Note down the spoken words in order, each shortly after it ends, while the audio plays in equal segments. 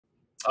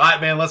All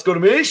right, man, let's go to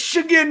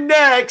Michigan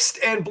next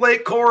and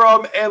Blake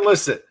Corum. And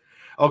listen,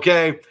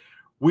 okay,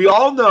 we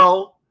all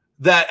know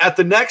that at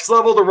the next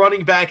level, the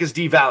running back is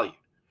devalued.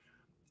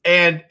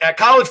 And at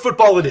college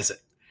football, it isn't.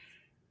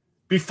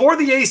 Before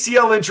the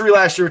ACL injury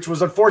last year, which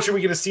was unfortunate, we're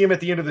going to see him at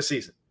the end of the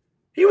season.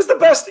 He was the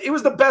best. He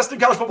was the best in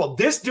college football.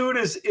 This dude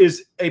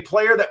is a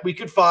player that we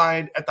could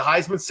find at the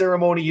Heisman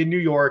Ceremony in New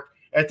York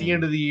at the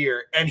end of the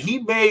year, and he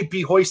may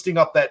be hoisting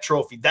up that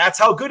trophy. That's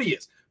how good he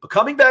is. But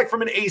coming back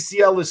from an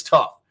ACL is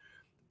tough.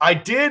 I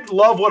did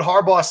love what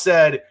Harbaugh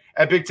said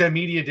at Big Ten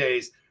Media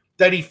Days,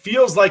 that he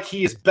feels like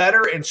he is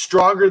better and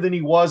stronger than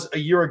he was a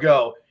year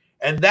ago,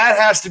 and that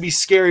has to be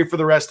scary for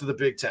the rest of the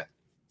Big Ten.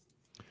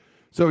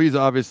 So he's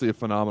obviously a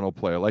phenomenal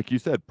player. Like you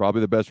said,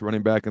 probably the best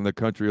running back in the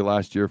country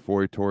last year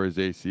before he tore his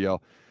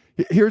ACL.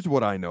 Here's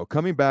what I know.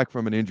 Coming back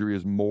from an injury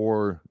is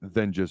more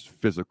than just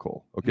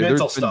physical. Okay,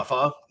 mental stuff,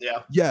 huh?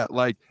 Yeah. Yeah,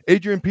 like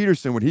Adrian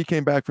Peterson, when he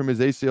came back from his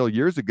ACL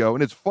years ago,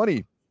 and it's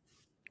funny,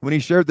 when he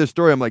shared this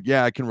story, I'm like,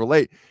 yeah, I can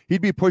relate.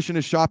 He'd be pushing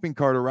his shopping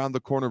cart around the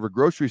corner of a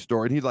grocery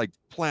store, and he'd like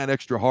plan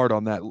extra hard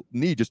on that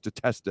knee just to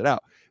test it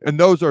out. And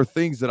those are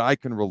things that I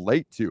can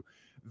relate to.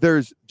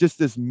 There's just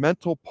this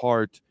mental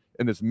part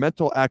and this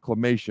mental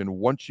acclimation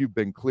once you've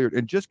been cleared.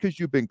 And just because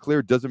you've been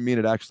cleared doesn't mean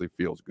it actually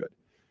feels good.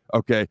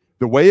 Okay,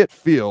 the way it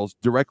feels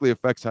directly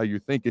affects how you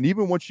think. And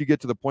even once you get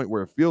to the point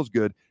where it feels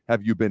good,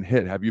 have you been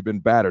hit? Have you been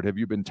battered? Have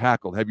you been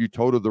tackled? Have you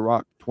toted the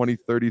rock 20,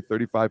 30,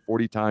 35,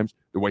 40 times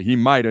the way he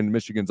might in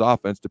Michigan's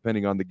offense,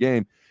 depending on the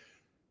game?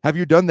 Have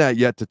you done that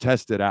yet to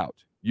test it out?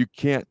 You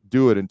can't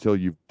do it until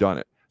you've done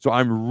it. So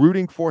I'm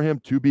rooting for him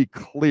to be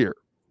clear.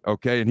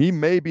 Okay, and he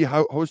may be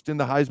hosting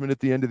the Heisman at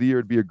the end of the year.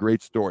 It'd be a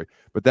great story.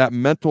 But that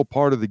mental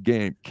part of the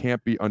game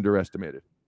can't be underestimated.